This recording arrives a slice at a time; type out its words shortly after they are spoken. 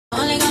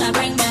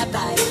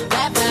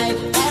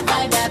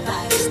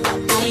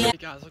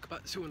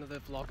back to another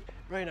vlog.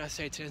 Very nice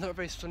day today. It's not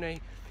very sunny,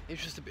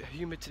 it's just a bit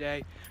humid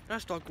today.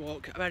 Nice dog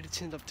walk. I'm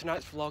editing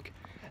tonight's vlog.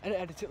 I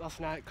didn't edit it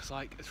last night because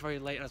it's very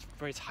late and I was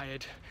very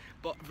tired,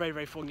 but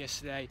very fun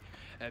yesterday.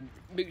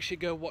 Make sure you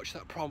go watch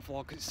that prom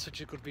vlog because it's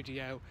such a good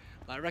video.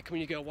 I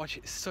recommend you go watch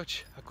it. It's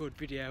such a good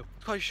video.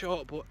 It's quite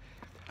short, but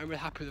I'm really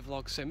happy with the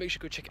vlog, so make sure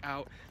you go check it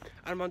out.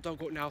 I'm on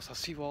dog walk now, so I'll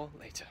see you all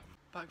later.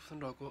 Back from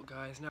the dog walk,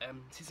 guys. Now,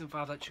 season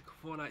 5's actually,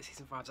 Fortnite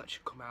season 5's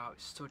actually come out.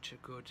 It's such a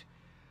good.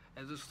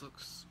 It just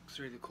looks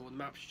really cool. The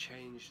map's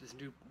changed. There's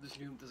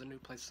a new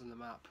place on the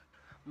map.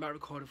 I might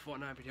record a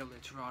Fortnite video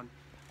later on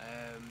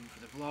for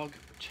the vlog.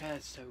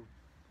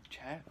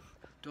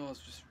 Doors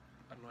just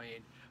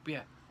annoying. But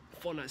yeah,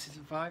 Fortnite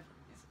season 5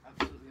 is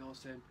absolutely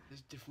awesome.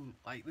 There's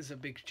there's a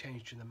big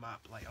change to the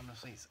map. Like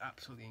honestly, it's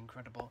absolutely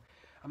incredible.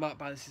 I might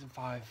buy the season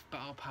 5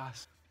 battle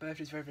pass.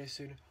 Birthday's very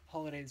soon.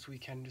 Holiday this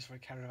weekend just for a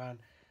caravan.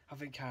 I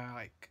think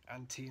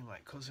auntie and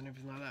cousin and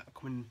everything like that are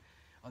coming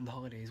on the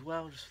holiday as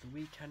well, just for the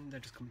weekend. They're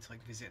just coming to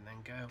visit and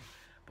then go.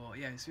 But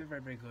yeah, it's been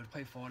very good.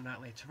 Play Fortnite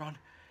later on.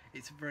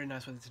 It's very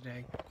nice weather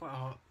today, quite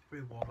hot,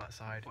 really warm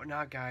outside. But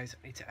now guys,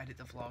 I need to edit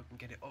the vlog and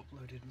get it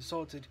uploaded and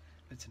sorted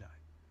for tonight.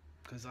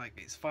 Because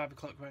it's 5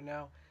 o'clock right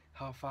now,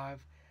 5:30.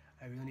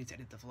 I really need to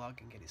edit the vlog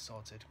and get it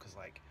sorted because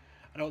I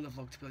don't want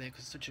the vlog to be late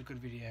because it's such a good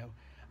video.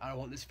 And I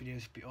want this video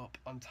to be up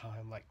on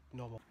time like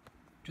normal.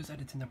 Just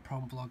editing the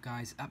prom vlog,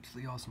 guys.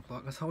 Absolutely awesome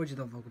vlog. I told you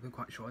the vlog would be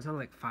quite short. It's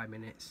only 5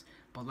 minutes,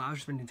 but I was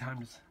just spending time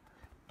just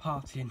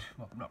partying.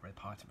 Well, not really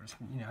partying, but just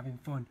having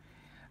fun.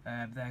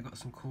 There, I got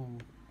some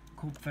cool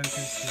photos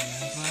here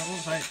as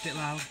well. It's a bit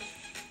loud.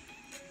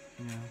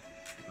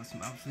 Got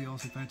some absolutely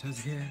awesome photos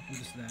here. I'm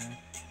just there,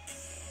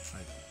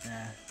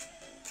 there.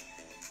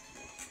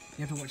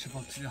 You have to watch the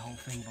vlog to see the whole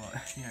thing, but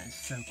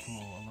it's so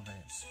cool. I love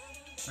it.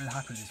 Really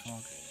happy with this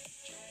vlog.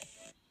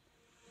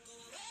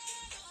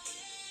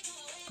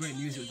 Great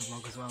music with the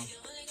vlog as well.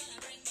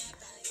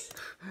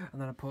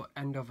 And then I put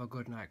end of a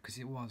good night because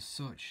it was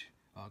such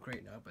a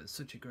great night, but it's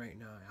such a great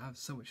night. I had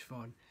so much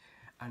fun,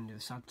 and it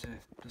was sad to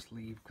just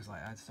leave because I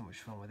had so much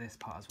fun with this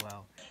part as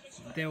well.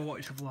 They were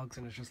watching the vlogs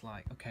and it's just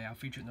like, okay, I'll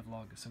feature it in the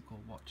vlog. It's so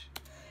cool. Watch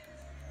this.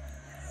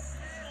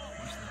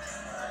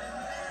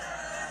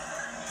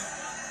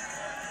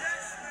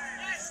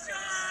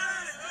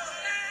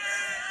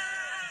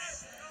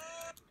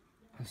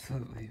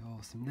 Absolutely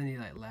awesome. Then he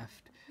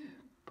left.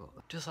 But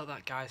just like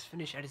that, guys,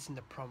 finished editing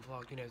the prom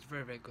vlog. It's a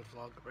very good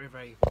vlog,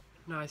 very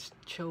nice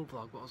chill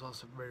vlog, but it was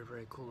also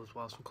very cool as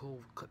well. Some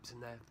cool clips in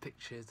there,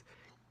 pictures.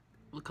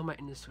 Look on my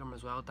Instagram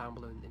as well down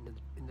below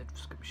in the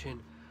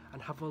description,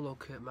 and have a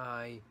look at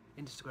my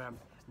Instagram,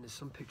 and there's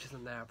some pictures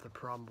in there of the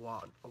prom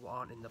what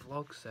aren't in the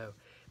vlog, so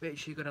make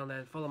sure you go down there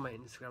and follow my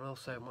Instagram and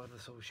also my other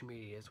social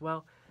media as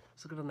well.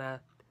 So go down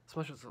there,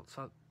 smash that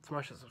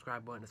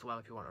subscribe button as well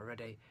if you want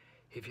already,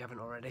 if you haven't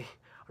already,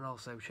 and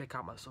also check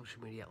out my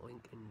social media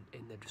link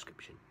in the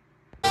description.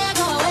 If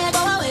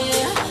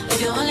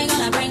you're only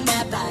gonna bring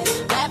that vibe,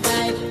 you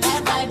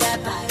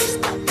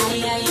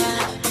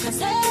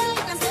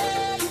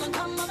can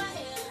come over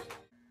here.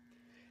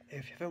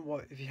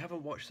 If you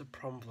haven't watched the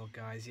prom vlog,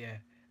 guys, you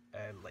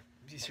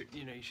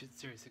should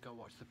seriously go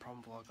watch the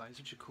prom vlog. It's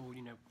such a cool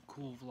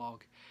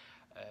vlog.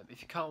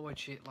 If you can't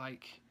watch it,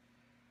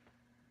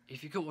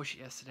 if you couldn't watch it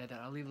yesterday, then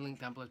I'll leave a link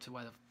down below to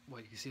where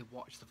you can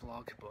watch the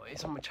vlog, but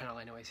it's on my channel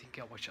anyway, so you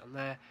can go watch it on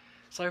there.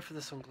 Sorry for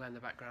the sun glare in the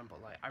background, but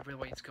I really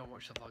want you to go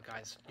watch the vlog,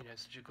 guys.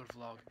 It's such a good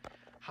vlog.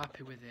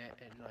 Happy with it,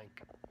 and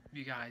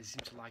you guys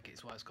seem to like it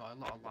as well. It's got a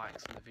lot of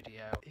likes on the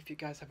video. If you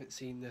guys haven't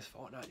seen this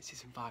Fortnite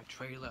season 5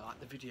 trailer,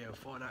 the video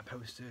Fortnite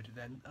posted,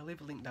 then I'll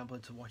leave a link down below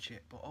to watch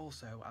it, but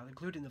also I'll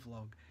include in the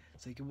vlog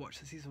so you can watch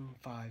the season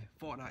 5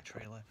 Fortnite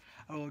trailer.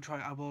 I will try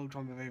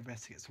my very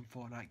best to get some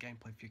Fortnite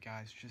gameplay for you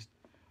guys. Just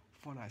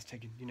Fortnite's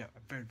taking a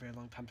very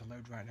long time to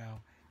load right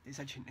now. It's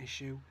actually an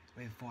issue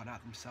with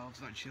Fortnite themselves.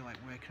 They're actually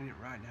working on it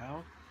right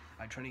now,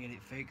 trying to get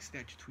it fixed. They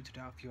actually tweeted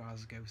out a few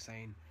hours ago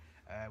saying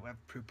we have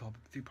a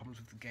few problems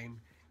with the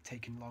game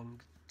taking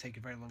a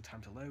very long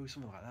time to load,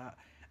 something like that,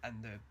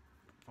 and they're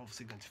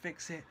obviously going to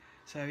fix it.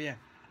 So yeah,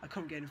 I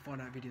couldn't get any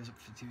Fortnite videos up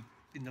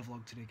in the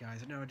vlog today,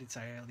 guys. I know I did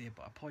say earlier,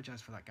 but I apologise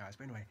for that, guys.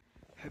 But anyway,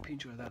 hope you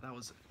enjoyed that. That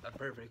was a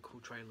very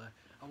cool trailer.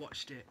 I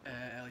watched it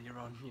earlier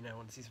on,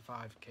 when season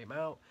 5 came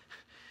out.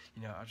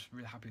 I'm just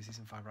really happy with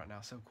season 5 right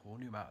now. So cool,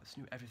 new maps,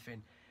 new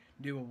everything,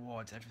 new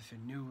awards,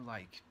 everything, new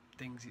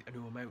things,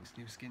 new emotes,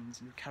 new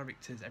skins, new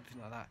characters, everything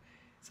like that.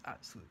 It's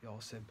absolutely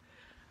awesome.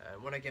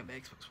 When I get my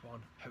Xbox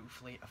One,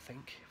 hopefully, I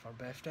think, for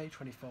my birthday,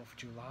 24th of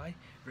July,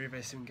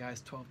 very soon,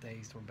 guys, 12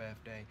 days to my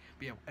birthday.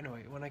 But yeah,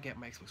 anyway, when I get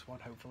my Xbox One,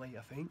 hopefully,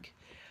 I think,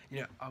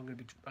 I'm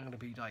gonna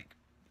be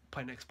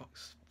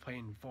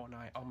playing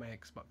Fortnite on my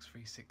Xbox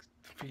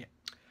 360.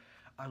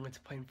 I'm going to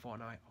play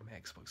Fortnite on my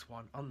Xbox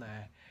One on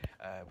there,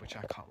 which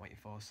I can't wait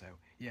for. So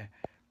yeah,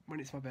 when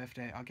it's my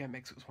birthday, I'll get my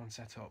Xbox One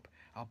set up.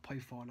 I'll play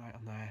Fortnite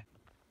on there.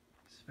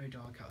 It's very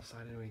dark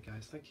outside anyway,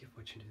 guys. Thank you for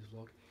watching this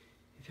vlog.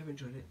 If you have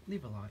enjoyed it,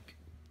 leave a like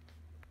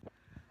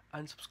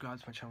and subscribe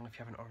to my channel if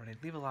you haven't already.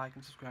 Leave a like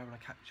and subscribe, and I'll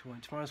catch you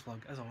on tomorrow's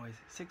vlog. As always,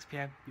 6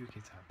 PM UK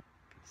time.